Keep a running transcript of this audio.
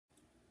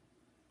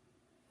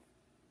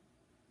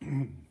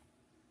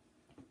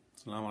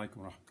Assalamu alaikum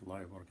wa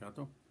rahmatullahi wa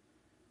barakatuh.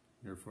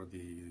 Here for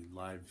the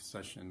live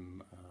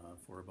session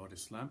for About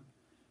Islam.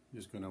 I'm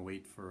just going to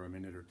wait for a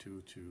minute or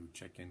two to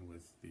check in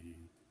with the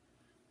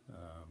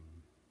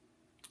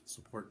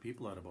support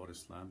people at About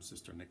Islam,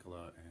 Sister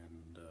Nicola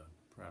and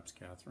perhaps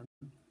Catherine.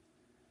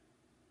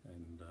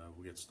 And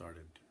we'll get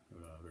started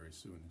very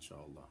soon,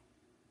 inshallah.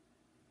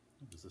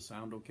 Is the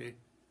sound okay?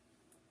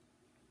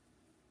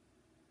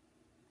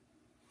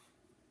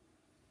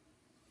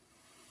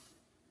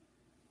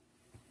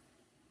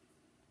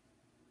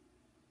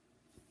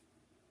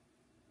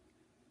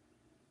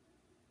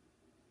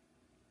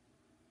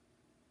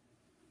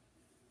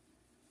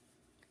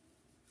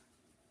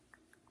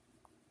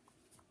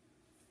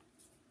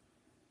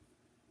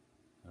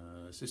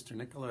 Sister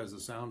Nicola, is the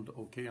sound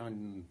okay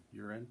on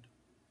your end?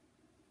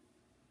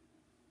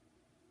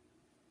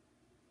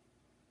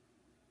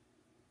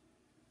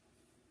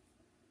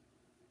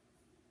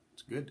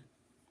 It's good?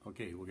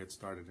 Okay, we'll get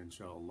started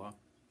inshallah.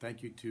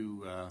 Thank you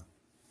to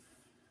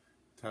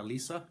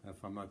Talisa,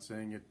 if I'm not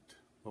saying it,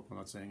 hope I'm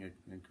not saying it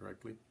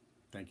incorrectly.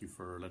 Thank you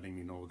for letting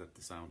me know that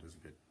the sound is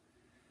good.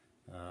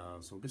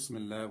 So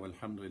Bismillah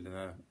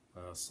walhamdulillah,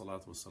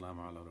 salatu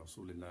wassalamu ala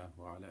rasulillah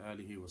wa ala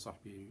alihi wa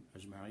sahbihi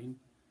ajma'in.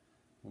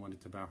 ومن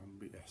اتبعهم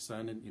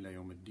بإحسان إلى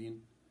يوم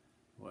الدين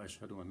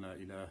وأشهد أن لا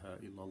إله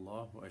إلا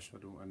الله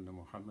وأشهد أن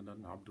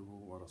محمدا عبده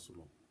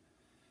ورسوله.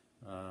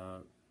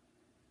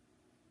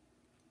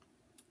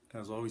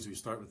 As always, we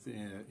start with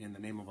in the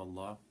name of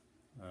Allah,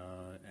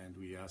 and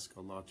we ask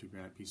Allah to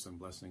grant peace and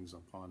blessings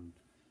upon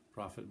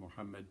Prophet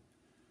Muhammad,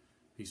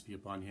 peace be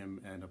upon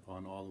him, and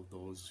upon all of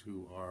those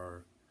who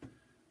are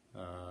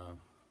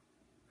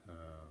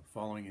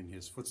following in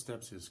his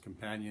footsteps, his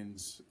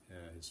companions,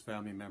 his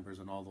family members,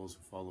 and all those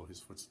who follow his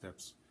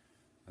footsteps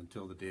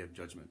until the day of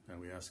judgment. And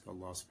we ask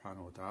Allah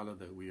subhanahu wa ta'ala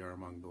that we are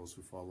among those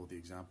who follow the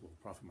example of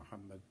Prophet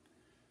Muhammad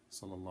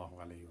sallallahu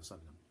alayhi wa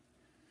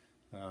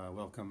sallam.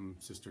 Welcome,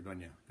 Sister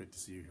Dunya. Good to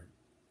see you here.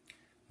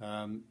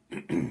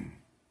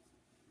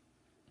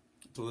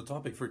 So the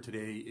topic for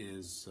today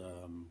is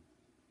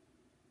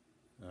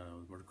a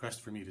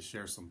request for me to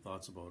share some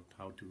thoughts about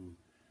how to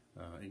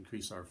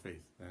increase our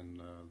faith. And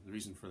the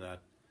reason for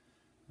that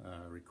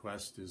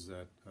request is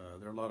that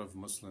there are a lot of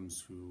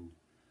Muslims who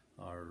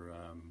are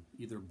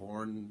either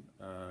born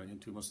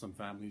into Muslim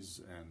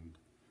families and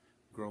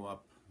grow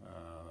up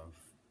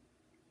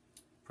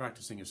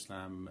practicing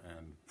Islam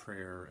and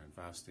prayer and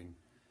fasting,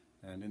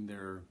 and in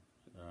their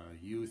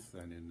youth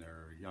and in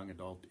their young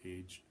adult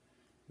age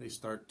they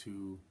start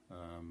to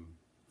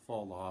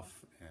fall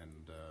off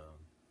and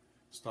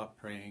stop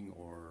praying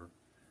or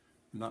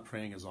not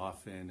praying as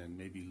often, and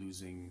maybe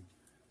losing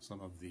some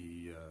of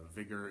the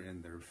vigor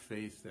in their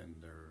faith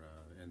and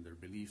their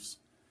beliefs.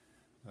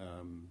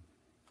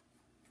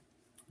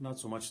 Not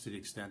so much to the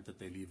extent that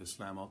they leave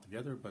Islam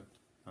altogether, but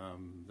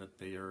that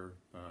they are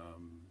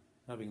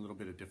having a little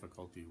bit of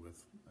difficulty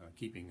with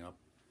keeping up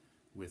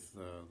with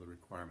the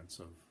requirements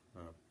of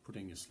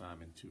putting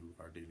Islam into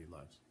our daily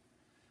lives.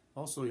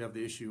 Also, you have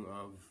the issue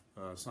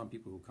of some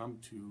people who come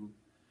to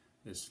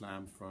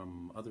Islam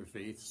from other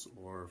faiths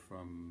or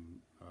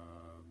from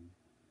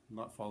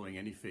not following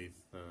any faith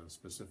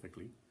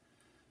specifically.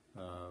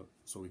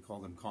 So we call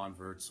them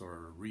converts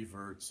or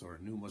reverts or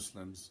new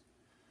Muslims.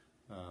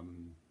 A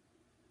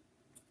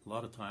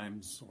lot of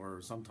times,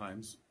 or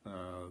sometimes,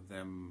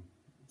 them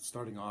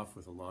starting off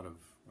with a lot of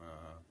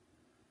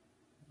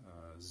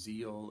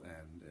zeal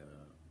and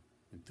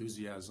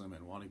enthusiasm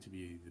and wanting to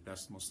be the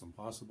best Muslim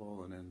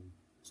possible, and then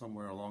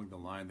somewhere along the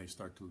line they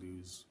start to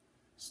lose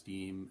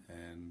steam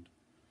and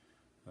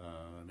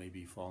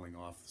maybe falling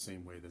off the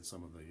same way that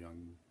some of the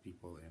young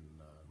people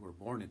who are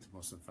born into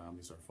Muslim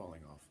families are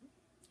falling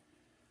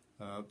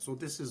off. So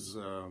this is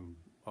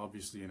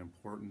obviously an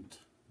important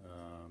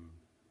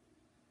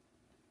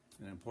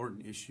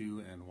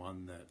issue, and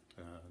one that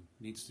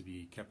needs to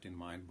be kept in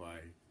mind by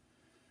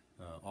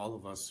all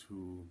of us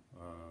who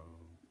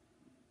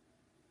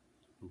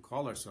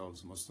call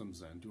ourselves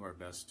Muslims and do our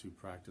best to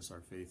practice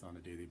our faith on a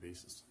daily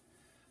basis.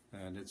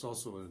 And it's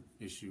also an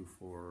issue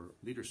for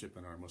leadership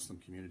in our Muslim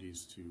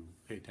communities to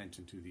pay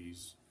attention to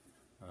these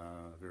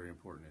very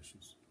important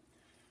issues.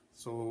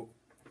 So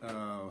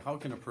how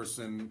can a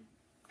person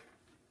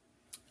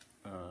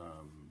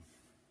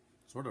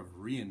sort of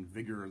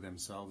reinvigorate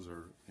themselves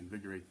or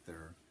invigorate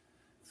their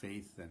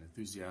faith and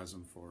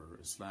enthusiasm for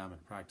Islam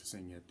and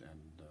practicing it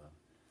and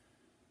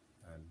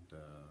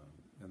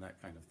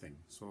that kind of thing?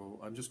 So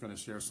I'm just going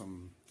to share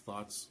some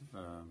thoughts.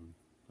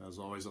 As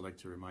always, I like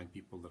to remind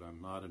people that I'm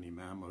not an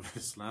imam of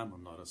Islam.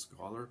 I'm not a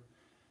scholar.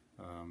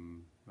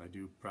 I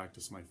do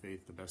practice my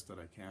faith the best that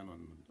I can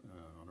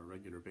on a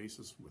regular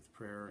basis with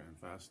prayer and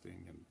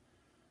fasting and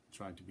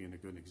trying to be in a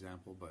good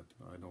example, but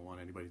I don't want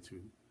anybody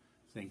to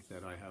think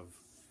that I have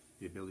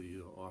the ability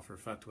to offer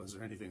fatwas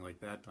or anything like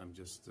that. I'm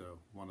just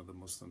one of the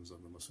Muslims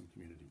of the Muslim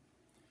community.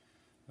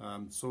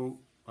 So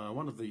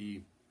one of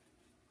the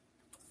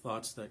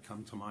thoughts that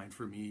come to mind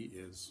for me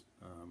is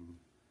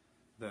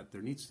that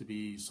there needs to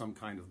be some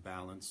kind of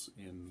balance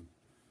in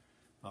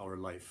our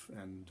life.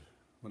 And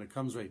when it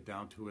comes right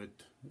down to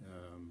it,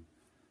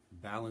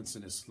 balance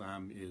in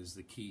Islam is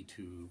the key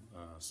to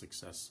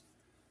success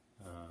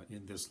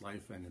in this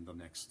life and in the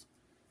next.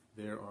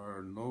 There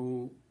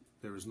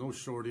is no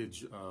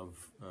shortage of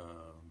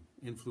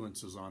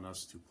influences on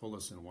us to pull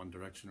us in one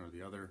direction or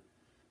the other,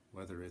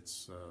 whether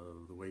it's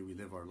the way we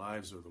live our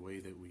lives or the way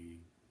that we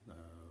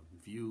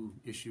view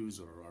issues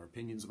or our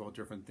opinions about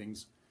different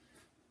things.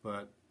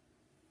 But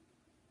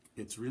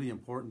it's really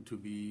important to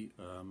be,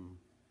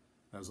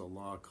 as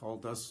Allah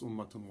called us,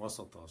 ummatun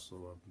wasata,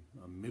 so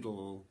a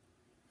middle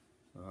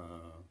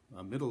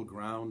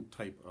ground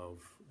type of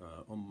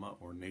ummah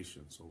or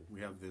nation. So we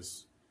have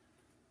this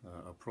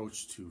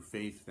approach to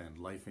faith and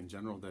life in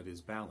general that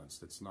is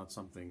balanced. It's not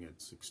something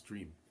that's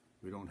extreme.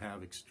 We don't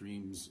have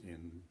extremes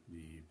in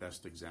the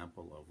best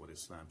example of what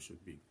Islam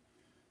should be.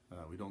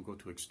 We don't go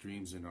to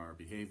extremes in our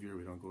behavior.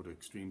 We don't go to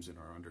extremes in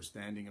our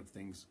understanding of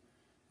things,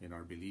 in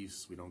our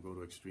beliefs. We don't go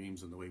to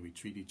extremes in the way we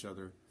treat each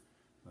other.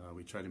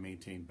 We try to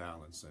maintain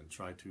balance and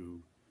try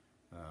to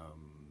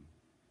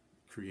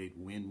create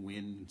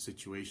win-win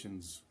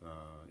situations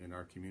in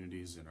our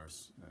communities, in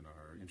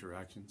our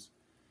interactions,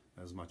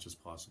 as much as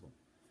possible.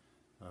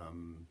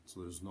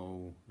 So there's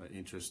no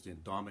interest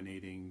in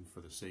dominating for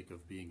the sake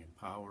of being in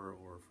power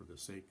or for the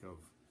sake of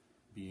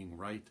being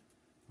right.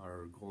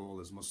 Our goal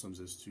as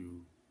Muslims is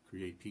to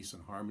create peace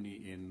and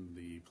harmony in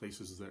the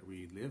places that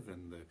we live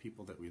and the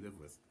people that we live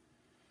with.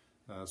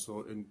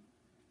 So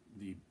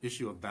the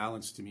issue of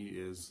balance to me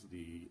is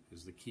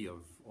the key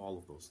of all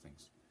of those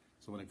things.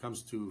 So when it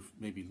comes to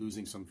maybe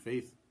losing some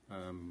faith,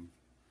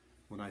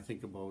 when I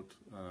think about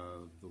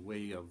the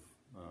way of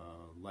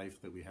life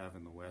that we have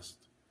in the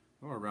West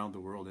or around the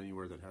world,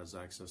 anywhere that has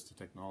access to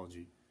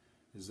technology,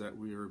 is that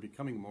we are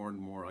becoming more and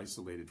more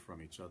isolated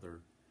from each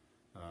other.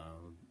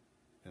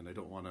 And I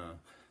don't want to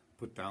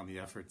put down the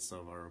efforts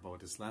of our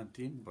About Islam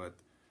team, but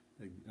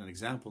an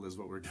example is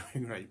what we're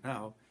doing right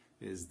now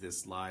is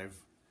this live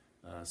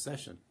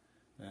session.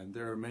 And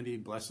there are many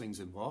blessings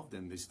involved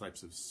in these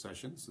types of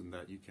sessions, in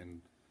that you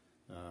can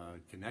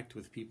connect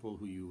with people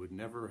who you would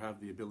never have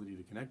the ability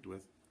to connect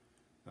with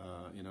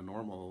in a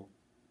normal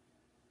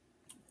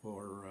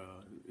or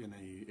in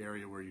an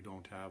area where you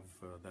don't have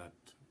that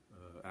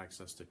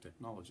access to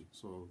technology.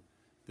 So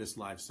this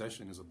live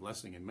session is a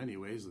blessing in many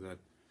ways, that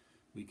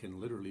we can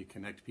literally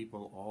connect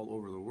people all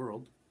over the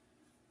world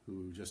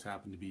who just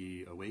happen to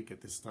be awake at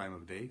this time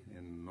of day.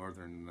 In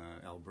northern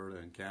Alberta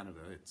and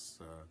Canada, it's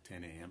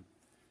 10 a.m.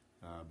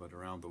 But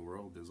around the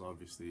world is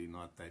obviously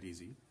not that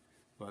easy.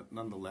 But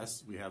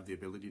nonetheless, we have the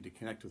ability to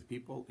connect with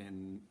people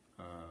in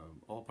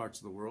all parts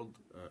of the world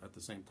at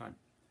the same time.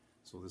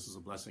 So this is a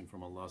blessing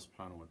from Allah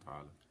subhanahu wa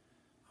ta'ala.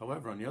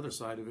 However, on the other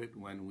side of it,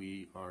 when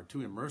we are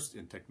too immersed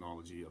in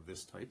technology of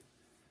this type,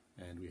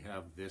 and we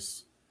have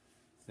this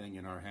thing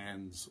in our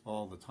hands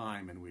all the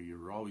time, and we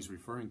are always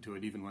referring to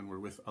it, even when we're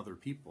with other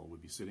people,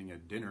 we'd be sitting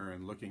at dinner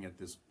and looking at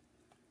this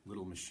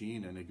little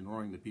machine and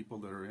ignoring the people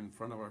that are in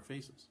front of our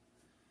faces.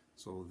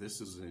 So this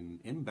is an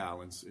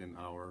imbalance in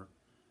our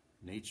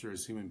nature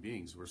as human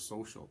beings. We're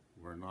social.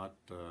 We're not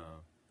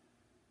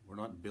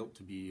built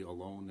to be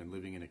alone and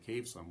living in a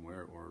cave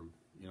somewhere or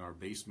in our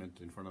basement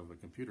in front of a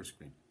computer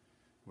screen.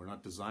 We're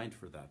not designed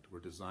for that. We're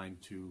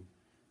designed to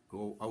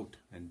go out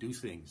and do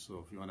things.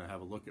 So if you want to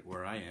have a look at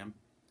where I am,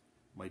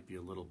 might be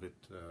a little bit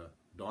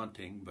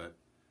daunting, but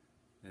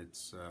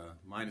it's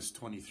minus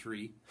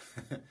 23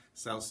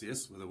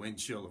 Celsius with a wind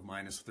chill of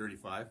minus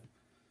 35.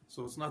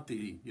 So it's not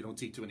you don't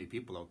see too many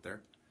people out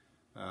there.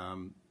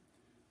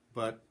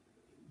 But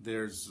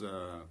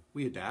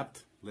we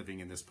adapt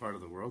living in this part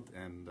of the world,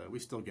 and we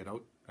still get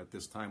out. At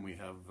this time, we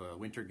have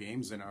winter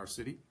games in our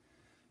city,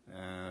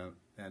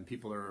 and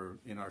people are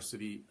in our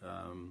city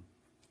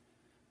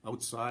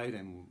outside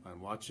and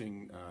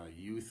watching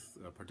youth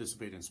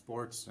participate in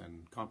sports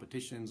and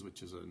competitions,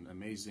 which is an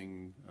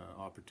amazing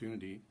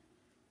opportunity.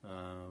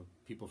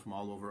 People from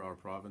all over our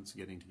province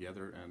getting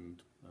together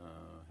and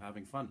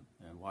having fun,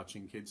 and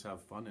watching kids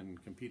have fun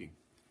and competing.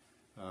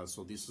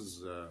 So this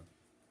is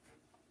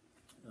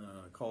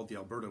called the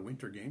Alberta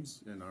Winter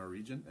Games in our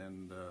region,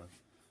 and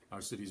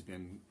our city's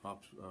been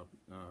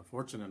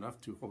fortunate enough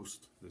to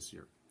host this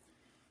year.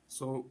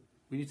 So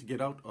we need to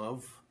get out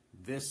of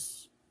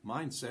this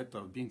mindset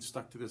of being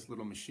stuck to this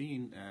little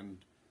machine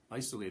and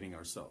isolating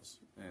ourselves.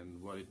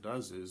 And what it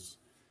does is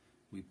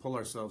we pull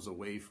ourselves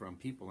away from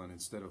people, and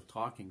instead of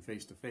talking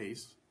face to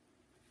face,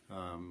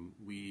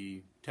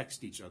 we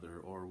text each other,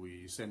 or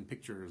we send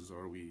pictures,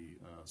 or we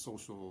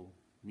social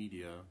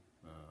media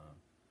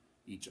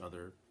each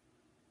other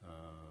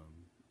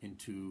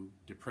into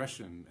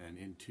depression and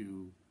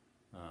into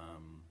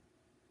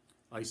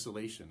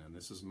isolation. And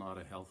this is not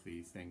a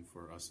healthy thing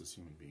for us as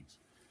human beings.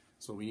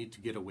 So we need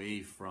to get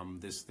away from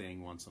this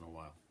thing once in a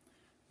while.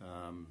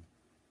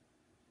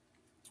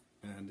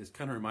 And it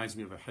kind of reminds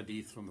me of a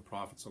hadith from the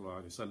Prophet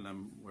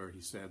ﷺ, where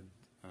he said,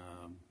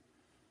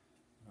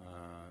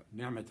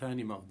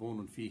 نعمتان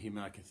مغبون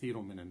فيهما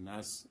كثير من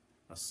الناس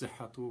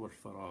الصحة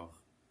والفراغ.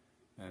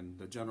 And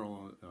the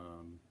general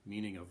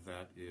meaning of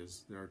that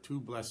is there are two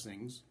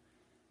blessings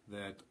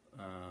that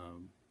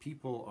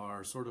people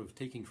are sort of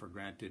taking for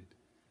granted.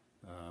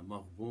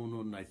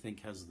 Maghbunun, I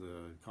think, has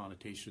the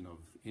connotation of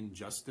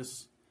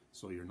injustice.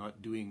 So you're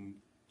not doing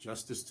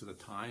justice to the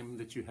time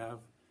that you have,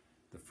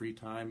 the free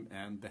time,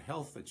 and the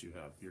health that you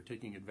have. You're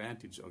taking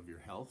advantage of your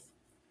health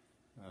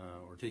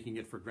or taking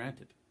it for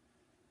granted.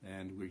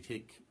 And we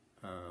take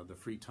the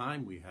free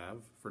time we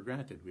have for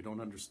granted. We don't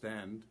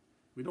understand,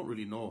 we don't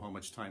really know how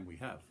much time we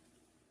have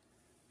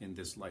in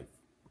this life.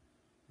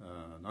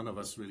 None of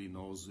us really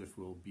knows if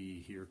we'll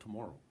be here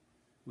tomorrow.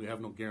 We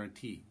have no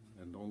guarantee,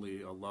 and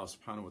only Allah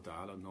subhanahu wa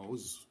ta'ala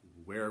knows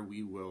where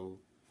we will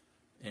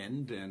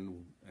end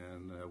and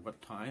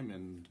what time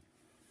and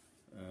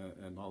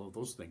all of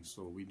those things.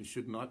 So we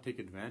should not take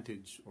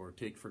advantage or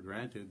take for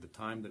granted the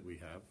time that we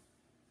have,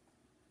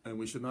 and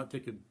we should not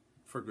take it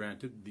for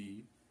granted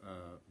the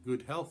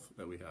good health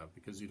that we have,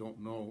 because you don't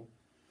know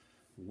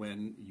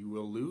when you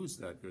will lose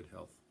that good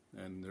health.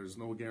 And there's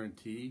no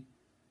guarantee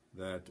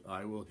that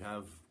I will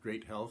have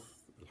great health.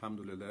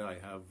 Alhamdulillah, I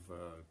have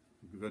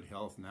good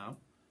health now,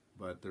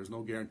 but there's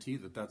no guarantee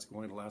that that's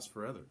going to last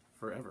forever.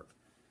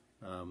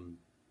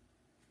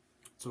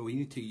 So we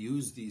need to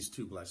use these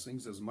two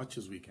blessings as much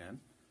as we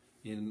can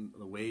in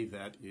the way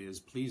that is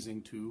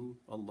pleasing to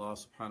Allah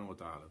subhanahu wa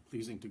ta'ala,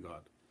 pleasing to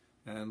God.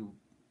 And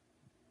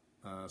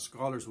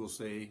scholars will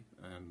say,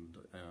 and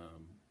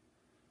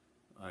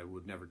I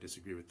would never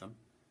disagree with them,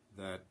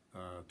 that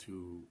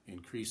to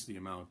increase the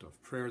amount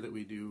of prayer that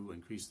we do,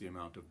 increase the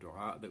amount of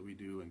dua that we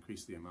do,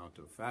 increase the amount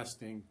of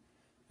fasting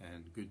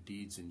and good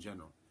deeds in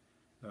general.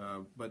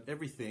 But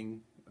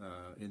everything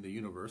in the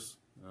universe,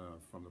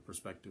 from the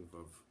perspective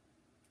of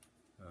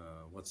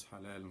what's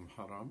halal and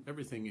haram,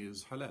 everything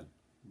is halal.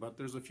 But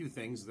there's a few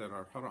things that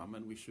are haram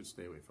and we should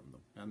stay away from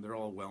them. And they're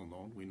all well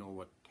known. We know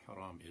what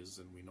haram is,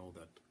 and we know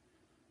that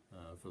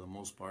for the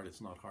most part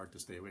it's not hard to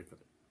stay away from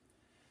it.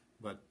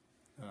 But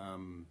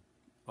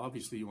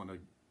obviously you want to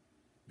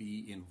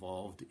be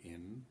involved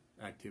in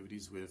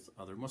activities with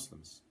other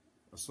Muslims.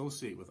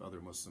 Associate with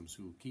other Muslims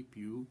who keep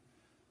you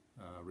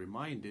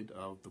reminded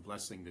of the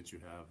blessing that you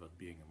have of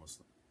being a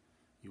Muslim.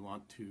 You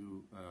want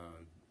to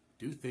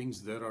do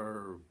things that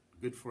are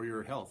good for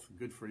your health,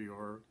 good for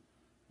your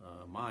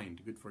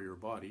mind, good for your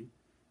body,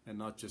 and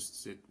not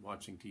just sit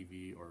watching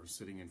TV or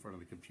sitting in front of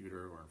the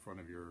computer or in front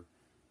of your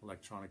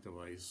electronic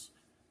device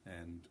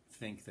and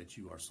think that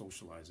you are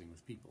socializing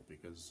with people,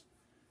 because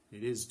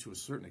it is to a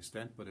certain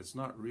extent, but it's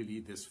not really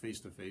this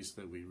face-to-face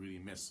that we really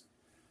miss.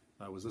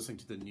 I was listening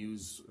to the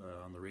news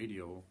on the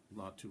radio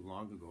not too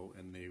long ago,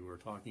 and they were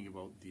talking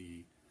about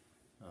the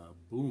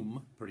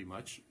boom, pretty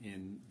much,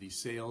 in the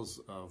sales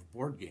of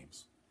board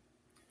games.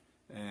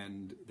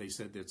 And they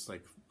said it's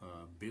like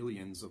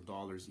billions of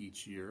dollars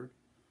each year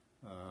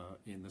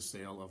in the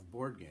sale of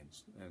board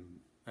games. And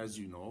as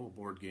you know, a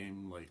board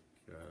game like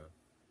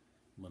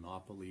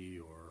Monopoly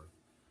or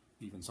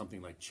even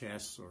something like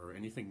chess or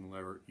anything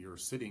where you're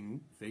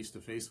sitting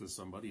face-to-face with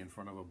somebody in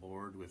front of a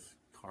board with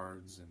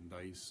cards and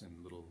dice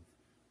and little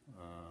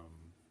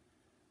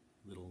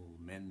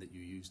men that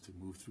you use to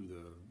move through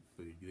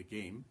the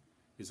game,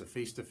 is a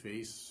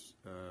face-to-face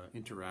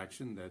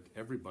interaction that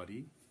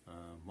everybody,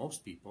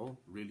 most people,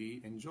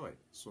 really enjoy.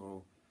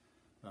 So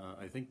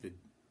I think that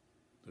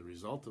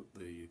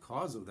the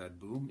cause of that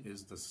boom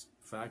is the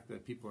fact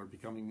that people are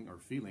becoming or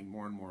feeling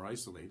more and more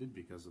isolated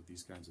because of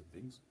these kinds of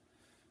things,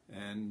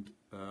 and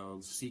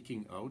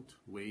seeking out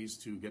ways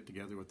to get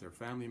together with their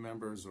family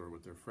members or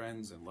with their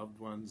friends and loved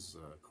ones,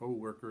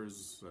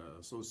 co-workers,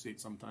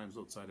 associates sometimes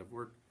outside of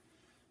work,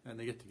 and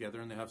they get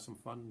together and they have some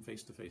fun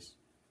face-to-face.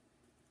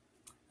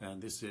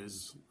 And this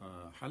is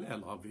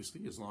halal,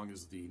 obviously, as long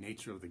as the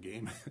nature of the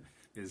game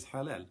is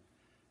halal.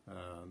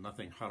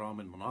 Nothing haram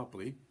in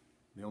Monopoly.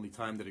 The only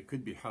time that it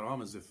could be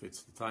haram is if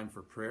it's the time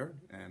for prayer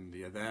and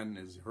the adhan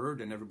is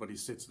heard and everybody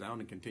sits down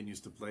and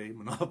continues to play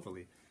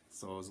Monopoly.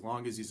 So as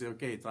long as you say,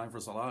 okay, time for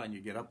salah, and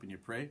you get up and you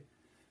pray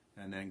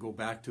and then go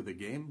back to the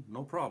game,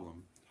 no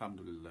problem,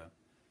 alhamdulillah.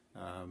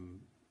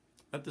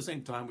 At the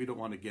same time, we don't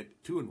want to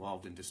get too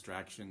involved in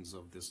distractions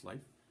of this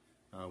life.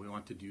 We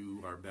want to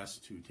do our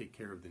best to take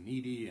care of the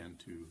needy and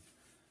to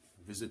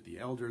visit the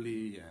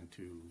elderly and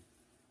to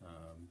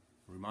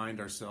remind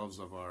ourselves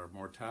of our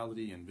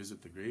mortality and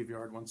visit the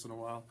graveyard once in a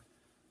while.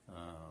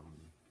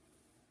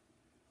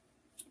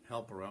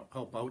 Help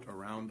out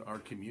around our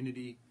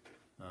community.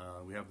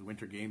 We have the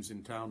Winter Games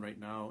in town right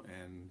now,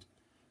 and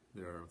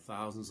there are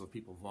thousands of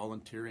people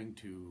volunteering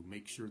to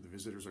make sure the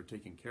visitors are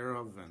taken care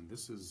of, and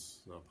this is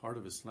part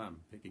of Islam,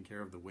 taking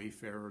care of the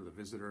wayfarer, the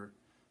visitor,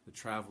 the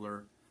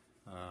traveler.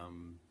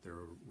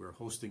 We're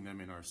hosting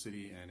them in our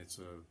city, and it's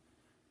a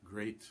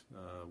great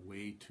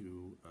way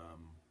to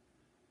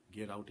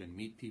get out and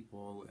meet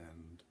people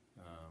and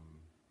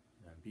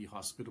be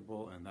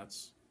hospitable, and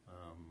that's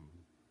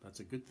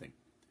a good thing.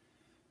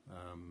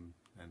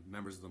 And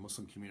members of the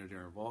Muslim community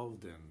are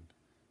involved, and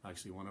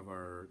actually one of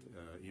our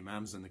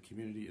imams in the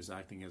community is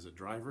acting as a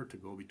driver to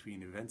go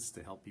between events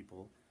to help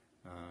people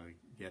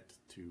get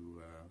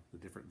to the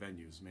different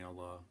venues. May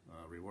Allah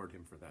reward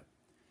him for that.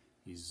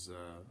 He's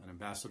an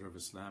ambassador of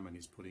Islam, and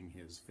he's putting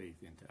his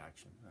faith into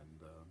action,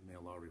 and may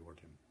Allah reward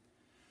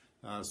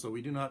him. So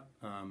we do not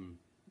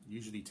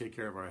usually take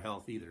care of our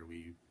health either.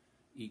 We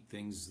eat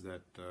things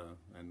that,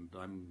 and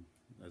I'm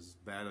as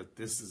bad at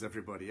this as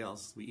everybody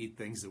else, we eat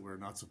things that we're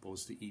not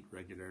supposed to eat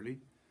regularly,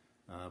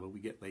 but we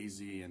get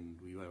lazy and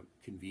we want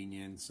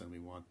convenience and we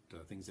want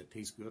things that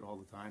taste good all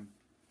the time,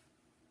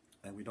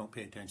 and we don't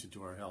pay attention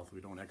to our health.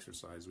 We don't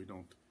exercise. We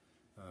don't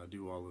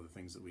do all of the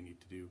things that we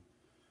need to do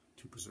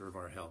to preserve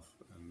our health.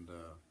 And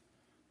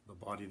the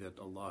body that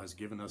Allah has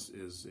given us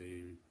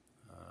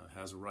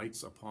has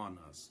rights upon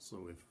us.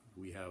 So if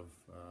we have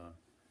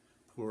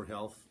poor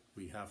health,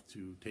 we have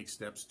to take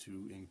steps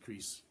to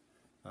increase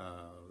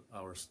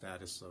our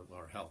status of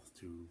our health,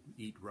 to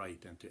eat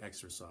right and to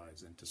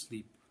exercise and to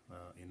sleep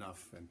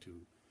enough and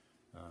to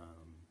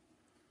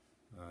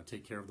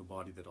take care of the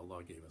body that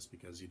Allah gave us,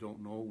 because you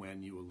don't know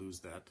when you will lose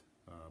that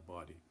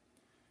body.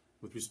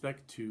 With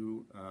respect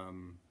to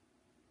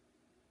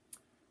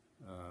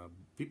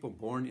people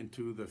born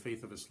into the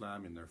faith of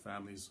Islam in their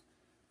families,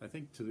 I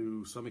think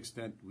to some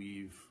extent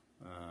we've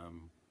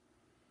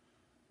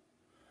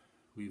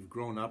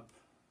grown up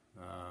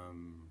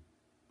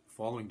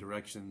following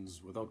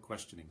directions without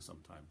questioning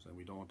sometimes, and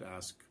we don't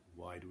ask,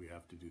 why do we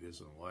have to do this,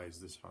 and why is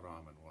this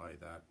haram, and why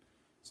that.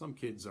 Some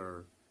kids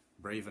are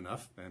brave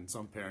enough, and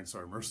some parents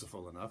are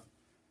merciful enough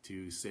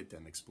to sit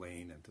and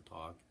explain and to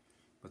talk.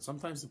 But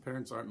sometimes the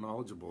parents aren't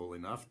knowledgeable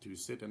enough to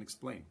sit and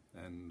explain,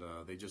 and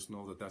they just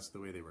know that that's the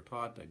way they were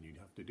taught, and you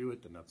have to do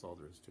it, and that's all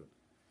there is to it.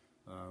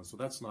 So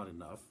that's not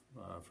enough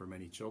for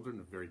many children.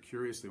 They're very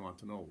curious. They want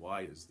to know,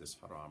 why is this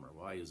haram, or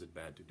why is it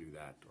bad to do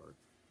that, or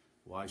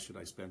why should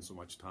I spend so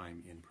much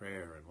time in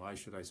prayer, and why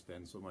should I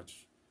spend so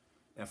much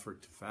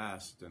effort to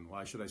fast, and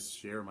why should I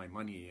share my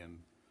money, and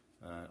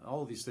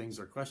all of these things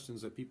are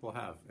questions that people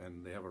have,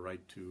 and they have a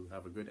right to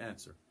have a good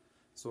answer.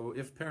 So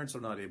if parents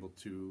are not able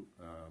to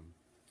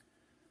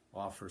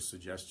offer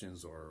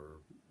suggestions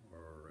or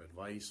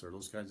advice or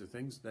those kinds of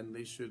things, then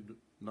they should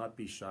not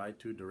be shy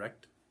to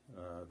direct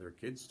their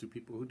kids to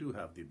people who do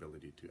have the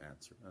ability to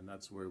answer. And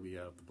that's where we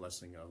have the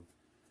blessing of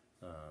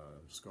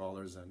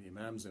scholars and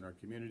imams in our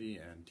community,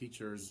 and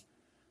teachers,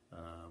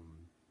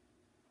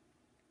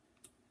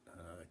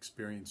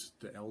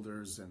 experienced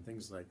elders and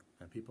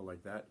people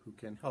like that, who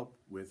can help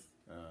with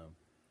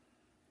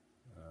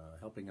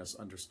helping us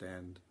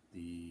understand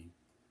the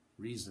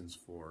reasons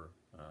for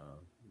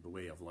the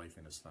way of life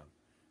in Islam.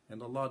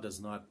 And Allah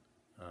does not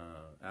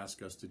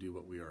ask us to do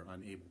what we are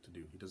unable to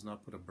do. He does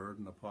not put a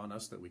burden upon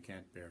us that we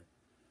can't bear.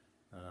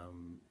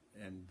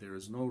 And there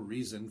is no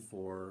reason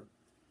for,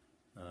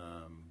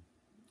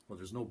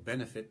 there's no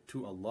benefit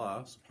to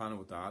Allah subhanahu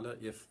wa ta'ala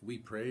if we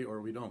pray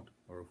or we don't,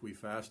 or if we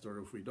fast or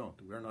if we don't.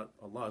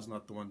 Allah is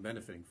not the one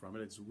benefiting from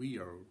it. It's we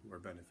who are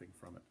benefiting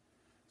from it.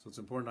 So it's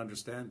important to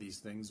understand these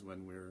things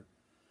when we're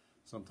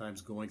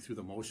sometimes going through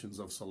the motions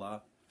of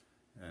salah,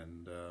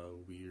 and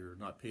we're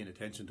not paying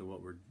attention to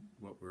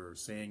what we're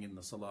saying in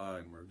the salah,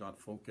 and we're not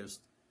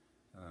focused.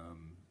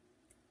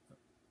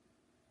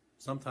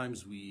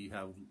 Sometimes we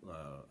have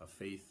a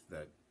faith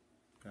that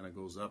kind of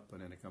goes up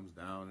and then it comes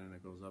down, and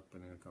it goes up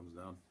and then it comes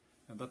down.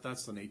 But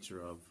that's the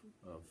nature of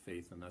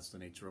faith, and that's the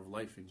nature of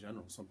life in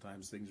general.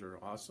 Sometimes things are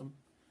awesome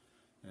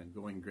and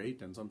going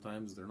great, and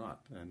sometimes they're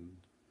not. And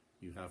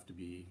you have to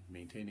be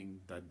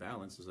maintaining that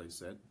balance, as I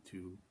said,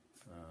 to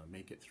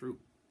make it through.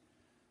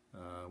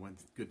 When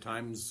good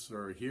times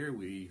are here,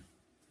 we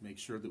make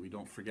sure that we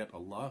don't forget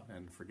Allah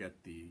and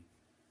forget the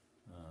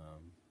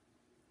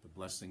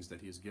blessings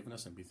that He has given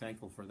us, and be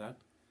thankful for that.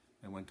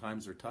 And when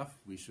times are tough,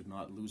 we should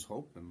not lose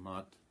hope and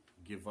not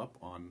give up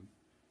on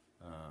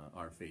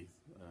our faith,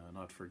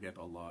 not forget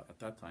Allah at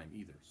that time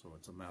either. So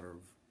it's a matter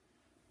of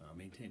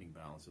maintaining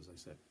balance, as I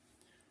said.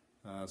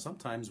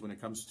 Sometimes when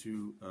it comes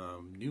to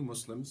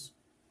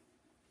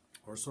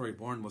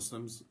born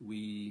Muslims,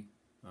 we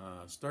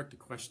start to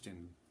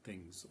question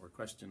things, or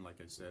question,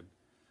 like I said,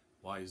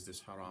 why is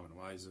this haram and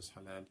why is this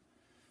halal?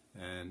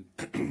 And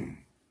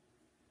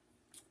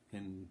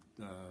in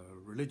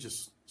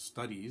religious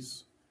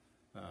studies,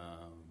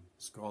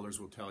 scholars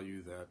will tell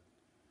you that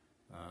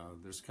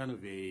there's kind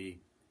of a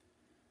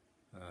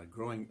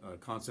growing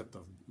concept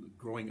of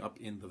growing up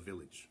in the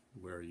village,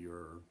 where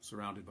you're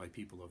surrounded by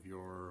people of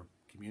your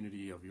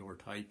community, of your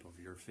type, of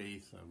your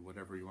faith,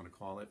 whatever you want to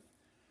call it.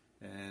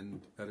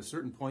 And at a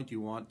certain point,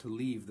 you want to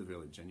leave the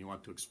village, and you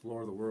want to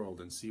explore the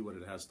world and see what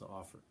it has to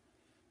offer.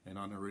 And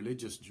on a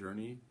religious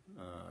journey,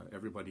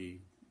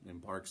 everybody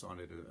embarks on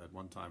it at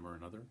one time or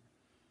another.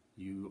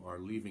 You are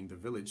leaving the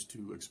village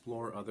to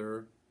explore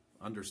other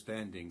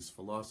understandings,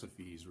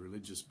 philosophies,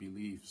 religious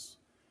beliefs,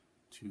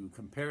 to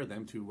compare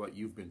them to what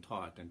you've been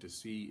taught, and to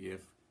see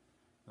if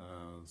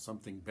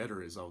something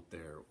better is out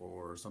there,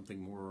 or something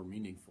more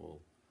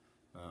meaningful.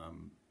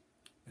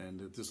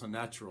 And it's just a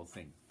natural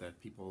thing that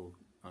people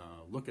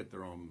look at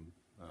their own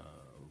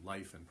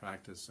life and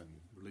practice and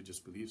religious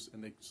beliefs,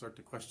 and they start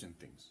to question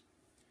things.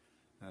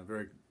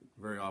 Very,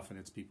 very often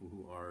it's people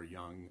who are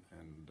young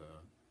and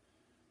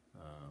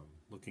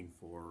looking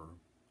for,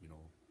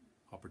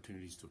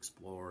 opportunities to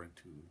explore and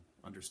to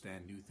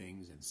understand new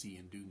things and see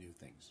and do new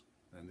things.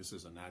 And this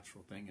is a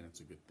natural thing, and it's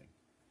a good thing.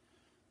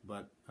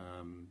 But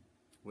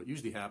what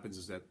usually happens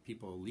is that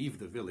people leave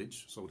the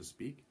village, so to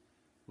speak,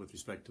 with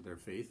respect to their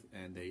faith,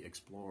 and they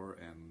explore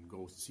and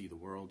go see the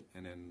world,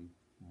 and then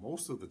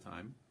most of the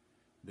time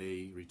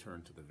they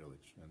return to the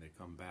village and they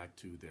come back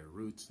to their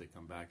roots, they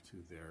come back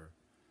to their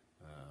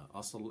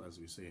asl, as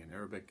we say in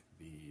Arabic,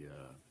 the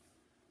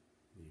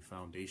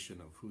foundation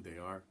of who they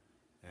are,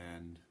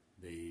 and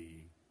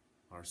they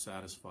are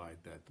satisfied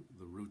that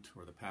the route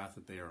or the path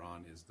that they are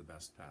on is the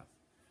best path.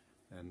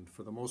 And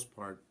for the most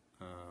part,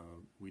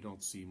 we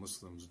don't see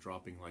Muslims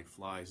dropping like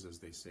flies, as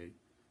they say,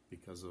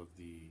 because of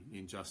the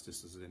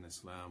injustices in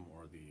Islam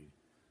or the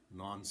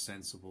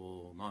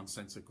nonsensical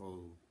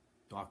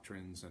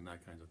doctrines and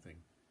that kind of thing.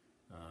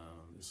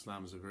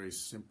 Islam is a very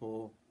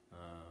simple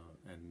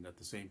and at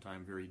the same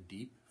time very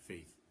deep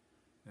faith,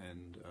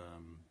 and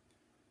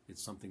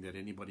it's something that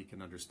anybody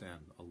can understand.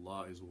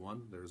 Allah is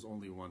one, there is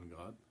only one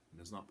God, and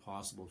it's not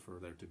possible for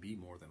there to be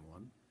more than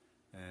one,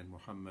 and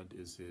Muhammad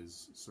is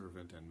his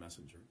servant and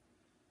messenger.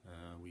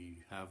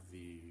 We have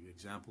the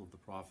example of the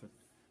Prophet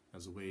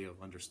as a way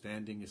of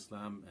understanding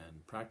Islam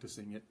and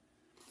practicing it,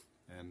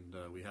 and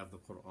we have the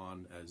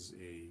Quran as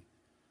a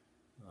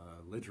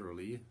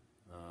literally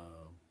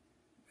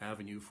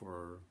avenue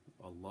for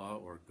Allah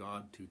or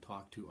God to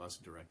talk to us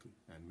directly.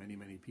 And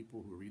many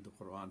people who read the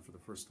Quran for the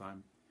first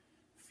time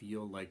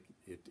feel like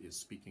it is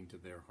speaking to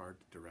their heart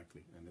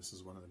directly, and this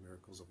is one of the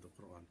miracles of the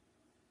Quran.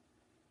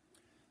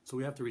 So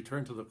we have to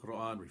return to the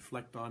Quran,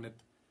 reflect on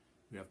it.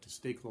 We have to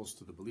stay close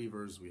to the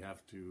believers. We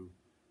have to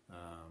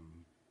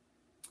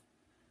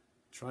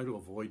try to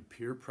avoid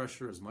peer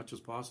pressure as much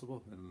as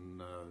possible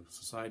in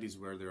societies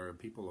where there are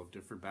people of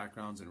different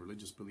backgrounds and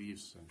religious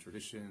beliefs and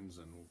traditions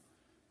and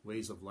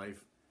ways of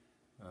life.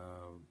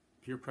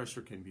 Peer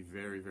pressure can be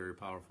very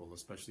powerful,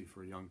 especially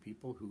for young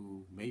people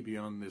who may be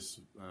on this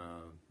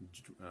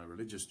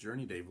religious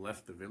journey. They've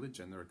left the village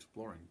and they're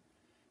exploring,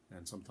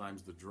 and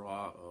sometimes the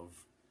draw of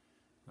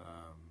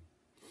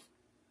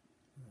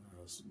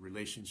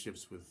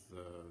relationships with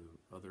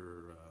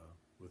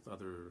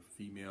other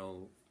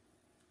female,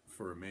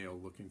 for a male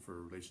looking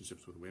for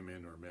relationships with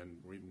women, or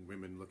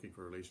women looking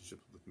for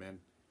relationships with men,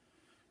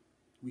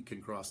 we can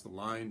cross the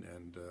line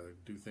and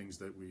do things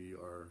that we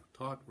are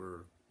taught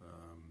we're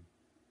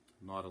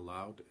not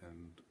allowed,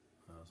 and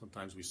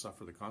sometimes we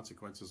suffer the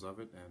consequences of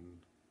it and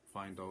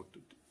find out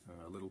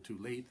a little too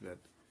late that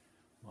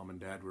mom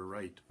and dad were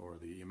right, or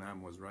the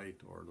imam was right,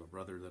 or the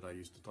brother that I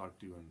used to talk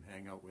to and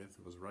hang out with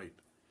was right,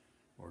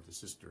 or the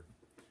sister.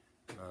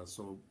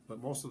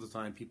 But most of the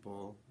time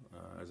people,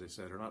 as I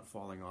said, are not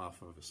falling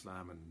off of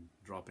Islam and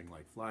dropping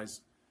like flies.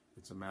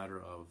 It's a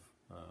matter of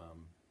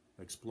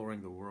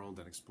exploring the world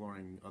and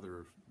exploring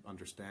other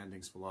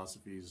understandings,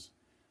 philosophies.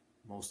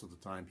 Most of the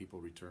time people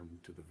return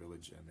to the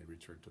village and they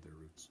return to their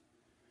roots.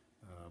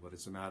 But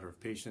it's a matter of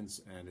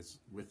patience, and it's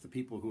with the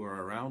people who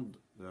are around,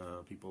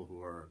 people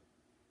who are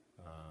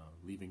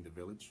leaving the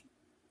village,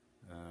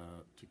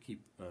 to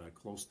keep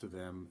close to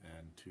them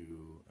and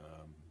to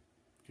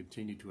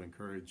continue to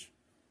encourage,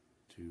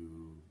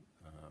 to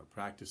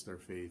practice their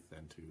faith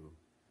and to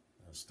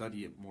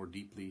study it more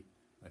deeply.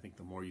 I think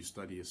the more you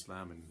study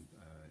Islam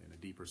in a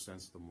deeper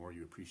sense, the more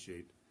you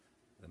appreciate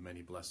the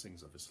many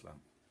blessings of Islam.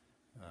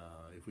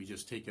 If we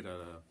just take it at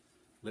a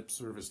lip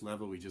service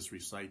level, we just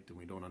recite and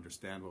we don't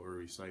understand what we're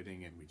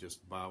reciting, and we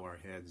just bow our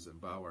heads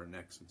and bow our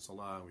necks in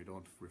salah, and we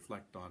don't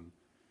reflect on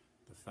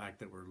the fact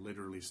that we're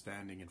literally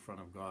standing in front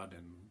of God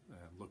and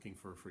looking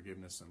for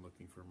forgiveness and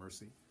looking for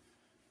mercy.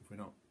 If we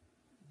don't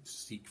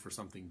seek for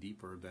something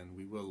deeper, then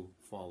we will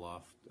fall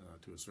off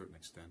to a certain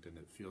extent, and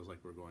it feels like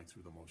we're going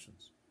through the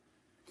motions.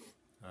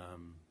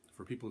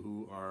 For people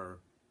who are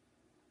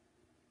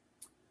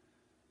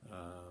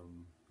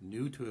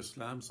new to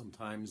Islam,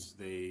 sometimes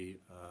they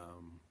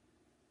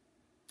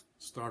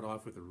start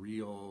off with a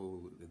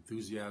real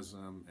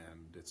enthusiasm,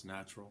 and it's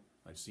natural.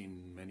 I've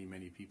seen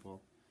many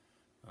people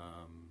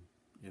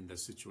in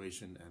this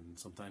situation, and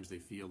sometimes they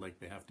feel like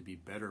they have to be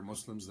better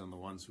Muslims than the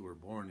ones who were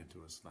born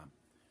into Islam.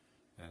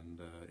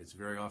 And it's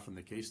very often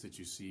the case that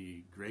you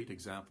see great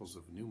examples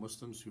of new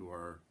Muslims who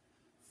are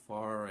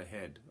far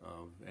ahead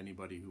of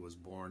anybody who was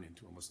born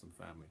into a Muslim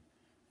family,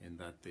 in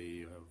that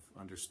they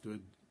have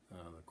understood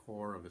the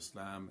core of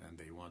Islam, and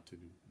they want to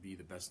be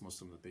the best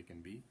Muslim that they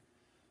can be.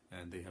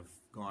 And they have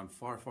gone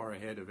far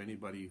ahead of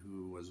anybody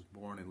who was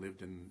born and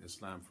lived in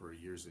Islam for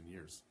years and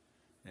years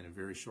in a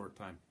very short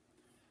time.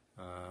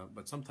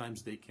 But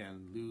sometimes they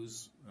can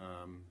lose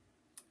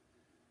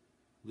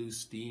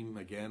steam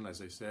again,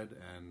 as I said,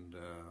 and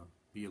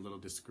be a little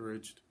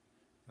discouraged.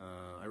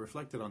 I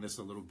reflected on this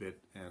a little bit,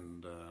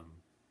 and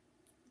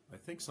I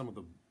think some of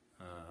the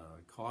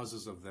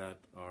causes of that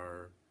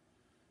are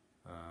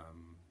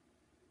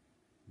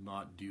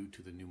not due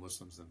to the new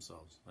Muslims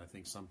themselves. I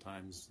think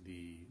sometimes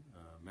the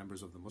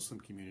members of the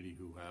Muslim community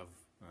who have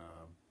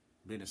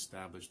been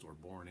established or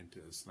born into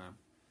Islam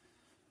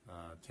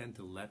tend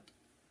to let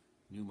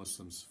new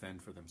Muslims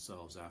fend for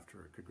themselves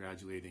after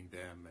congratulating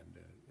them and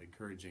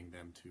encouraging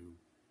them to,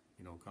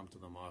 come to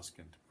the mosque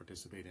and to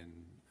participate in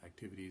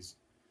activities.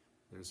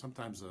 There's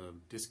sometimes a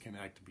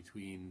disconnect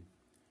between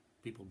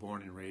people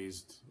born and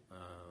raised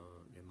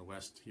in the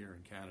West here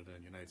in Canada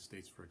and United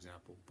States, for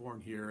example, born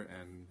here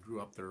and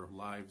grew up their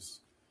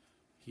lives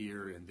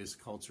here in this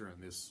culture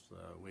and this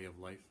way of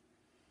life,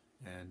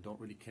 and don't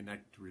really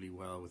connect really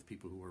well with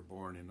people who were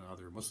born in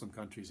other Muslim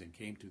countries and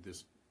came to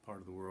this part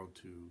of the world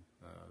to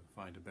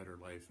find a better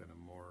life and a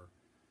more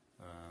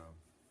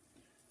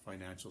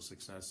financial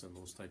success and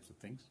those types of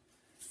things.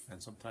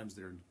 And sometimes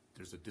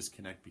there's a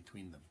disconnect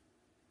between them.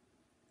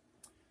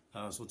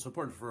 So it's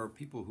important for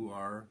people who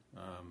are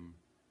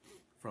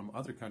from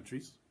other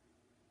countries,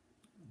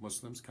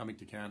 Muslims coming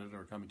to Canada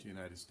or coming to the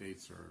United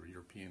States or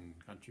European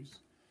countries,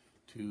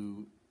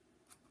 to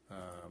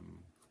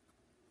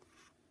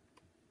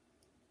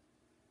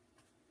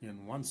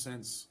in one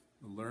sense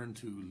learn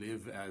to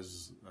live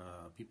as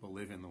people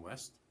live in the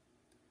West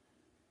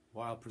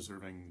while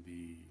preserving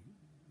the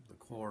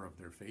core of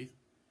their faith.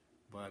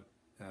 But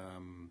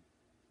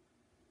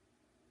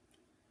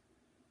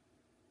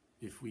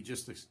if we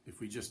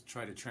just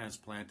try to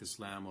transplant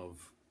Islam of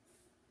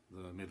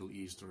the Middle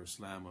East or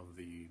Islam of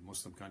the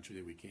Muslim country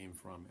that we came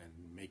from and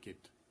make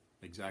it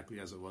exactly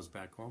as it was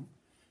back home,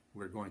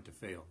 we're going to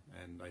fail.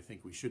 And I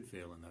think we should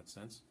fail in that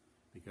sense,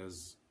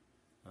 because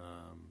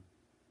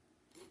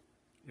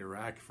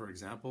Iraq, for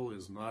example,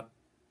 is not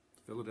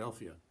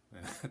Philadelphia,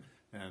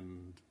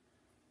 and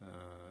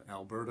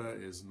Alberta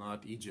is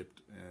not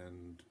Egypt,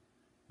 and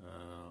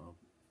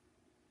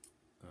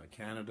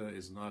Canada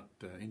is not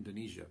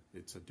Indonesia.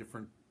 It's a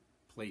different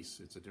place,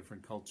 it's a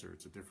different culture,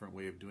 it's a different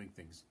way of doing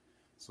things.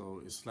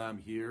 So Islam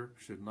here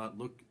should not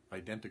look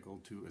identical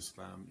to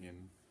Islam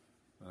in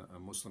a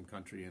Muslim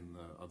country in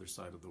the other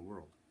side of the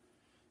world.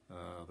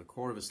 The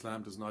core of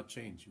Islam does not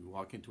change. You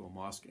walk into a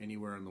mosque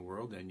anywhere in the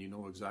world and you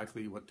know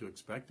exactly what to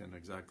expect and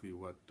exactly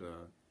what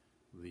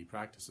the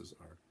practices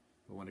are.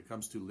 But when it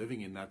comes to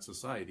living in that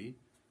society,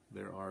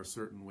 there are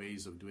certain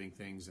ways of doing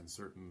things and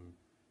certain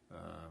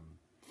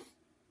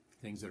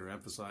things that are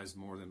emphasized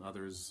more than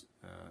others,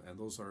 and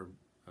those are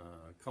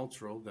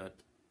cultural, that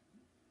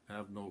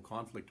have no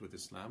conflict with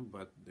Islam,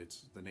 but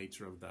it's the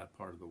nature of that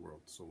part of the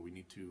world. So we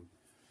need to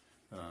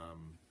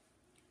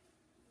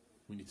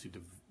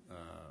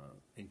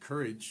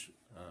encourage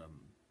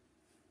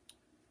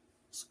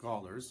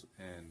scholars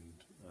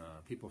and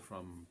people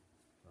from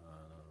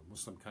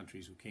Muslim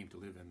countries who came to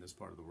live in this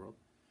part of the world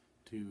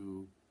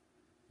to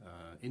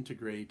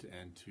integrate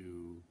and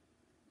to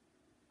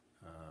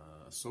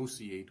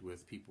associate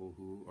with people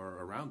who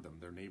are around them,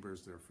 their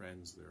neighbors, their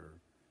friends, their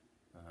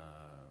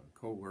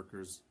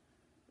co-workers,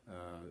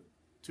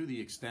 to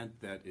the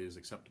extent that is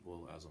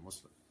acceptable as a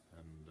Muslim.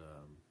 And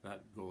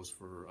that goes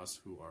for us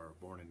who are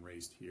born and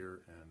raised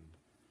here,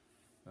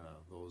 and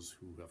those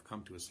who have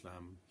come to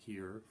Islam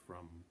here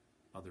from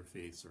other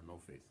faiths or no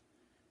faith.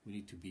 We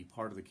need to be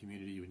part of the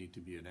community. We need to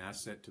be an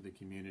asset to the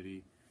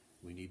community.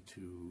 We need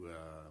to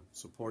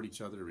support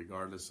each other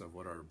regardless of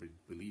what our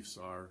beliefs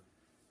are,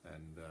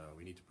 and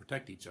we need to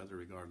protect each other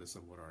regardless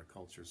of what our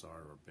cultures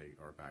are or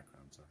our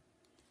backgrounds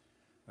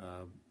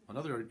are.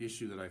 Another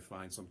issue that I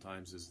find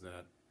sometimes is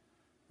that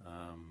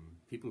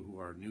people who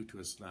are new to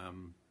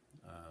Islam,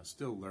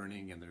 still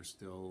learning, and they're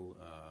still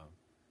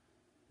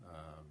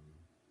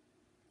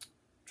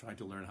trying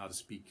to learn how to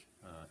speak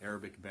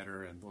Arabic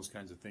better and those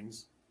kinds of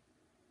things.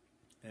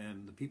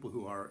 And the people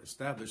who are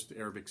established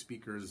Arabic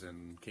speakers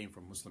and came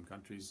from Muslim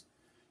countries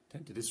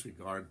tend to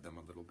disregard them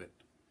a little bit.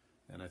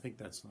 And I think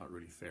that's not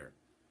really fair.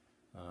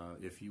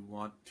 If you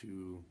want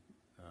to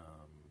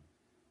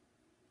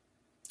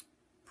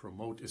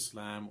promote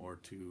Islam or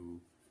to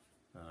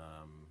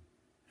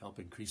help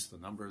increase the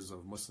numbers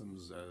of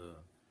Muslims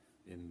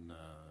in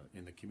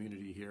the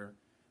community here,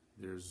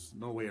 there's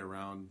no way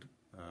around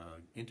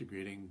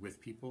integrating with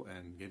people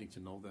and getting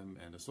to know them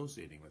and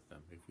associating with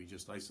them. If we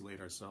just isolate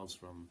ourselves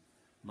from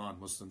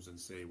non-Muslims and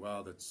say,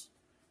 well, that's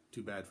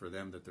too bad for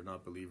them that they're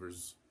not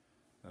believers,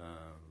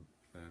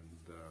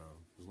 and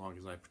as long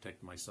as I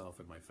protect myself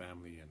and my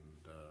family and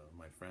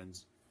my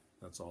friends,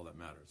 that's all that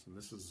matters. And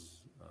this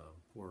is a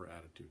poor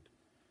attitude.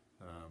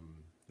 It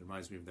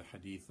reminds me of the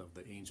hadith of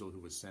the angel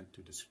who was sent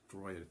to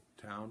destroy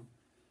a town,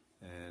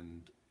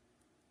 and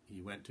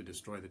he went to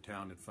destroy the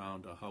town and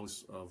found a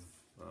house of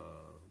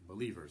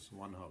believers,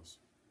 one house.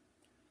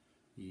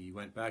 He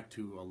went back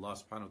to Allah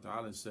subhanahu wa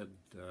ta'ala and said,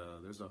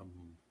 there's a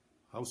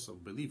house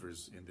of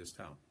believers in this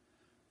town.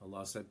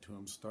 Allah said to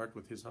him, start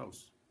with his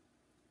house.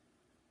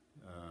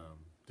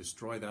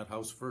 Destroy that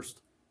house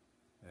first.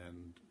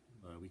 And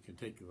we can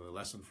take a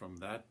lesson from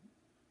that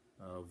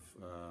of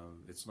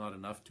it's not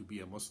enough to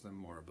be a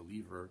Muslim or a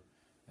believer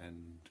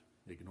and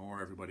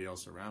ignore everybody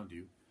else around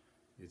you.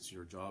 It's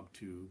your job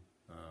to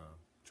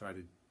try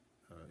to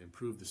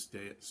improve the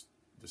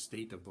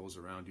state of those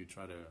around you,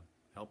 try to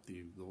help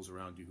those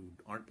around you who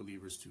aren't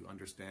believers to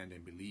understand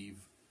and believe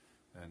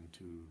and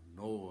to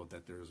know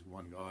that there is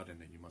one God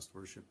and that you must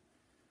worship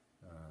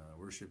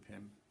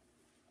Him.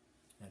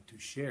 and to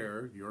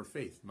share your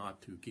faith,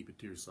 not to keep it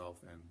to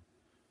yourself and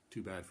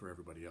too bad for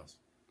everybody else.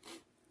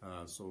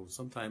 So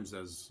sometimes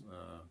as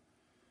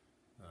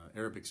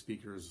Arabic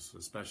speakers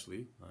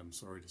especially, I'm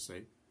sorry to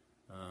say,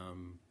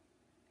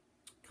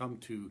 come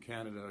to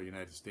Canada or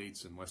United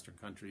States and Western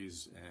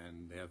countries,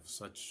 and they have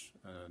such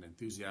an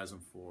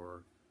enthusiasm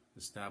for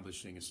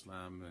establishing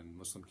Islam and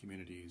Muslim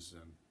communities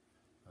and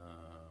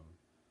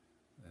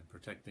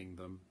protecting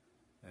them,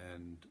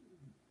 and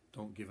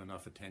don't give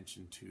enough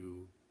attention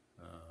to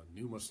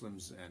new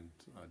Muslims and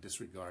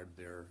disregard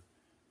their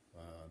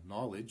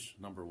knowledge,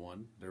 number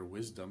one, their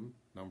wisdom,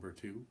 number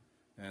two,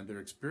 and their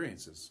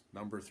experiences,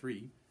 number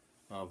three,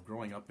 of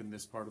growing up in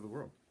this part of the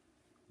world.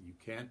 You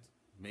can't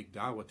make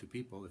da'wah to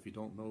people if you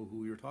don't know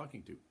who you're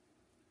talking to.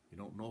 You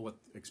don't know what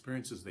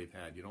experiences they've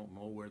had. You don't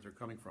know where they're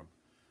coming from.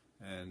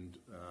 And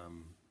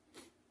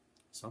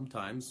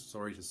sometimes,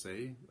 sorry to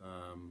say,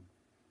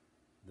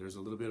 there's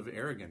a little bit of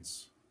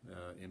arrogance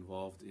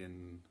involved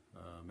in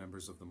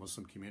members of the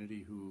Muslim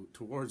community who,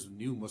 towards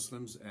new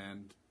Muslims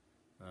and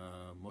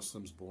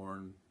Muslims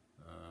born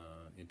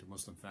into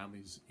Muslim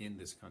families in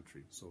this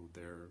country. So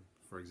they're,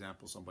 for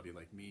example, somebody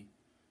like me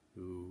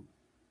who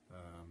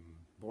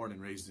born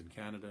and raised in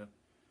Canada,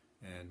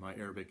 and my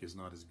Arabic is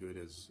not as good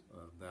as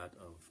that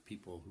of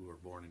people who are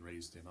born and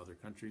raised in other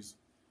countries,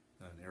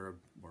 in Arab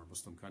or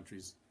Muslim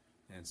countries,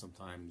 and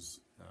sometimes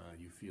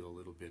you feel a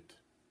little bit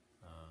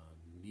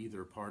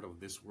neither part of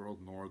this world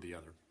nor the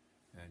other,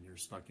 and you're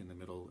stuck in the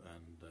middle,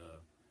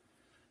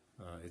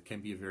 and it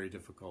can be a very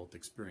difficult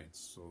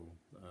experience. So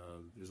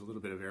there's a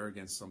little bit of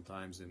arrogance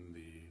sometimes in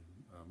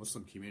the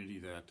Muslim community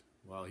that,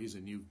 well, he's a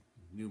new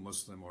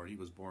Muslim, or he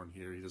was born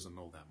here, he doesn't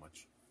know that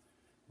much,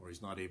 or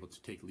he's not able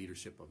to take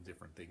leadership of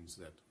different things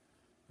that,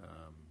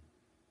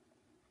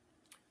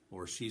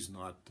 or she's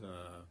not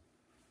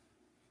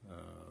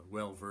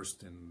well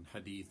versed in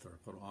Hadith or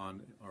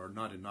Quran, or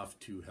not enough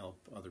to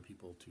help other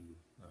people to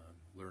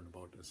learn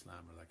about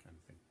Islam or that kind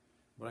of thing.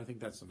 But I think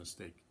that's a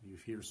mistake. You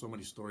hear so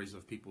many stories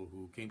of people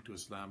who came to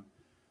Islam,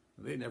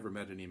 they never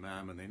met an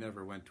imam, and they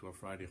never went to a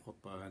Friday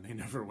khutbah, and they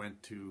never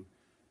went to,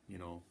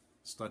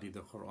 study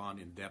the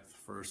Quran in depth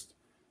first.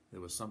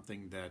 There was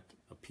something that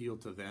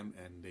appealed to them,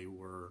 and they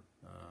were,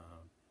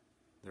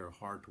 their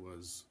heart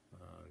was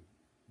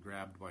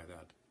grabbed by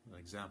that. An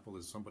example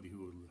is somebody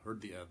who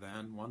heard the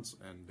adhan once,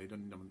 and they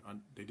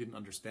didn't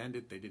understand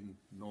it. They didn't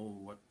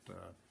know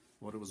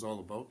what it was all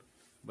about,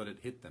 but it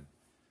hit them.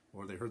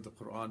 Or they heard the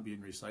Quran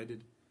being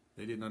recited.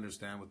 They didn't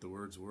understand what the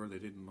words were. They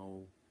didn't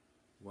know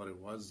what it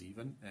was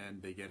even,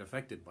 and they get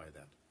affected by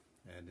that.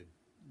 And it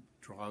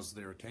draws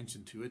their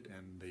attention to it,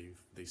 and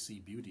they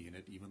see beauty in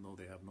it, even though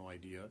they have no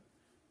idea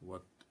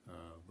what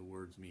the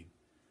words mean.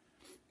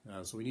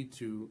 So we need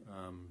to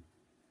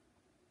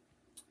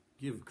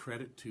give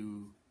credit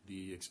to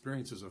the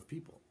experiences of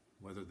people,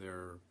 whether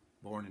they're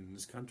born in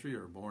this country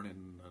or born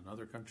in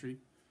another country.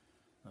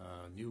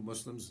 New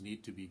Muslims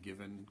need to be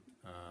given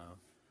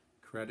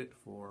credit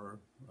for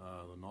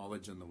the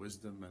knowledge and the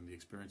wisdom and the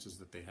experiences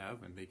that they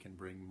have, and they can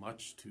bring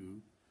much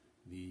to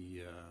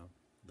the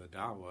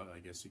da'wah, I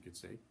guess you could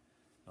say,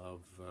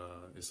 of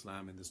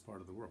Islam in this part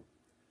of the world.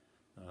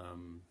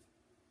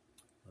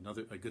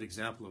 A good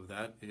example of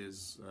that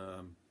is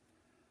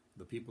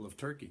the people of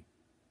Turkey.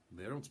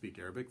 They don't speak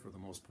Arabic for the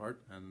most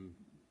part, and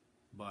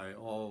by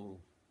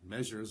all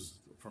measures,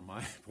 from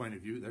my point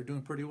of view, they're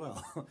doing pretty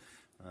well.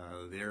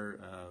 They're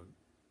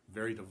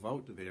very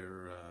devout.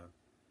 They're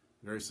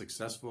very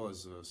successful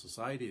as a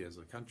society, as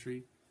a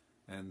country,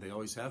 and they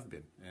always have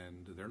been.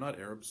 And they're not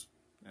Arabs,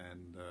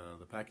 and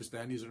the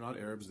Pakistanis are not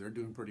Arabs. They're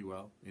doing pretty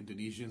well.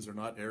 Indonesians are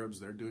not Arabs.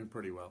 They're doing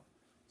pretty well.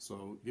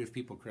 So give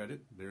people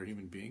credit. They're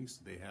human beings.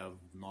 They have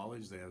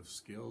knowledge. They have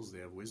skills. They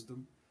have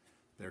wisdom.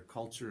 Their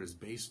culture is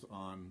based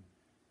on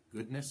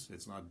goodness.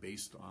 It's not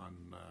based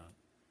on,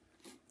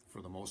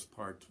 for the most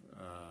part,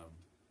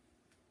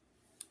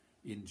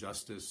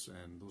 injustice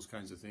and those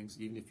kinds of things.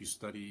 Even if you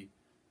study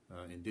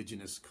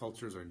indigenous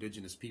cultures or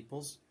indigenous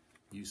peoples,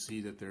 you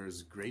see that there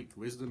is great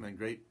wisdom and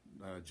great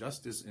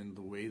justice in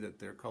the way that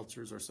their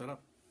cultures are set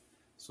up.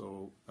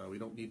 So we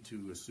don't need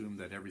to assume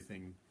that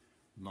everything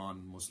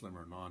non-Muslim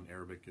or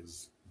non-Arabic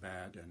is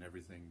bad and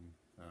everything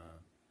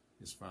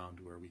is found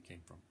where we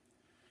came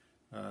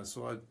from.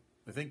 So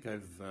I think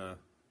I've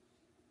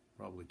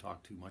probably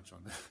talked too much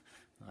on that.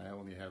 I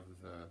only have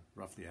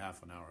roughly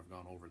half an hour. I've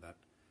gone over that.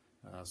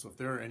 So if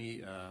there are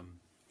any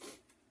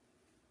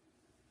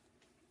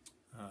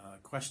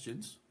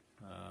questions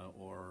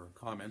or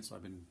comments,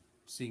 I've been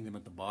seeing them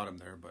at the bottom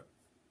there, but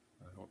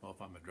I don't know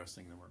if I'm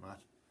addressing them or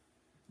not.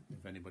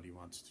 If anybody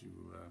wants to,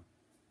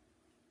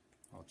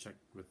 I'll check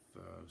with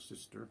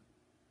Sister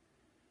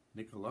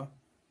Nicola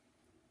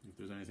if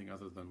there's anything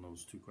other than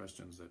those two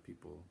questions that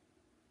people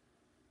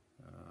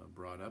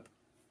brought up.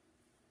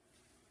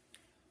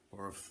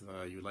 Or if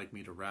you'd like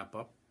me to wrap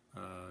up,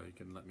 you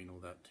can let me know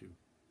that too.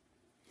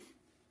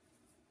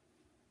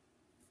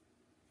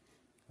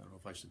 I don't know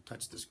if I should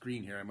touch the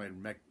screen here. I might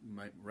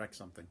wreck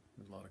something.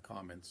 There's a lot of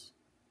comments.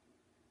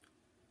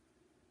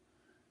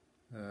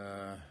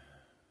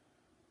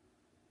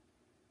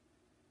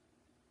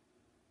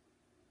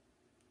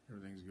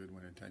 always good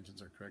when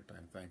intentions are correct. I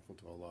am thankful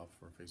to Allah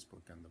for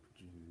Facebook and the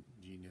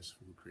genius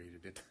who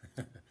created it.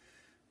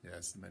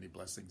 Yes, many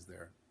blessings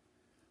there.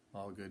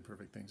 All good,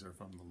 perfect things are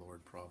from the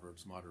Lord.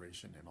 Proverbs,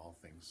 moderation in all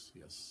things.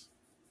 Yes.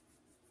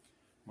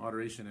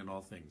 Moderation in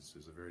all things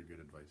is a very good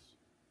advice.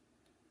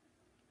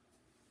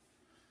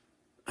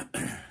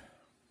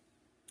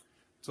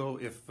 So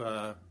if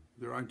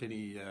there aren't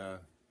any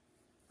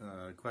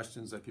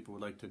questions that people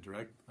would like to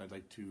direct, I'd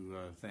like to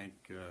thank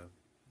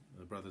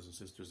the brothers and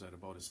sisters at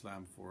About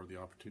Islam for the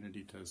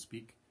opportunity to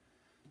speak.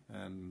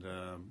 And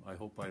I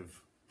hope I've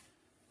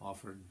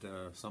offered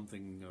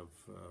something of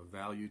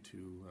value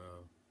to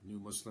new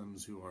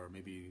Muslims who are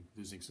maybe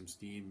losing some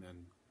steam,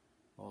 and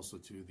also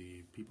to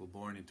the people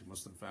born into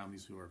Muslim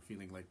families who are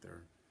feeling like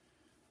they're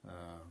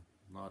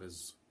not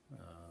as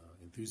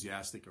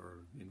enthusiastic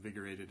or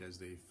invigorated as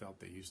they felt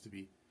they used to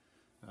be.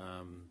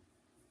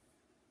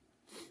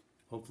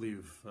 Hopefully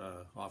you've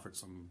offered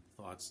some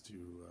thoughts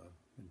to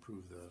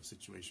improve the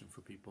situation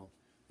for people.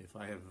 If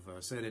I have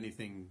said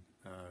anything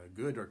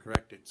good or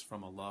correct, it's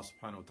from Allah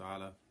subhanahu wa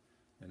ta'ala.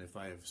 And if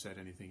I have said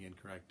anything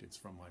incorrect, it's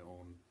from my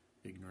own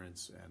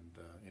ignorance and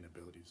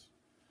inabilities.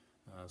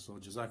 So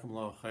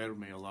Jazakumullah khair,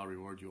 may Allah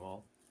reward you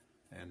all.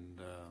 And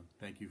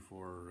thank you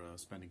for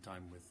spending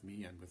time with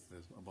me and with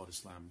the About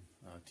Islam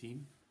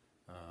team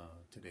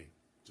today.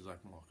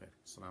 Jazakumullah khair.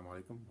 Assalamu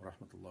alaikum wa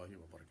rahmatullahi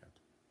wa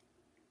barakatuh.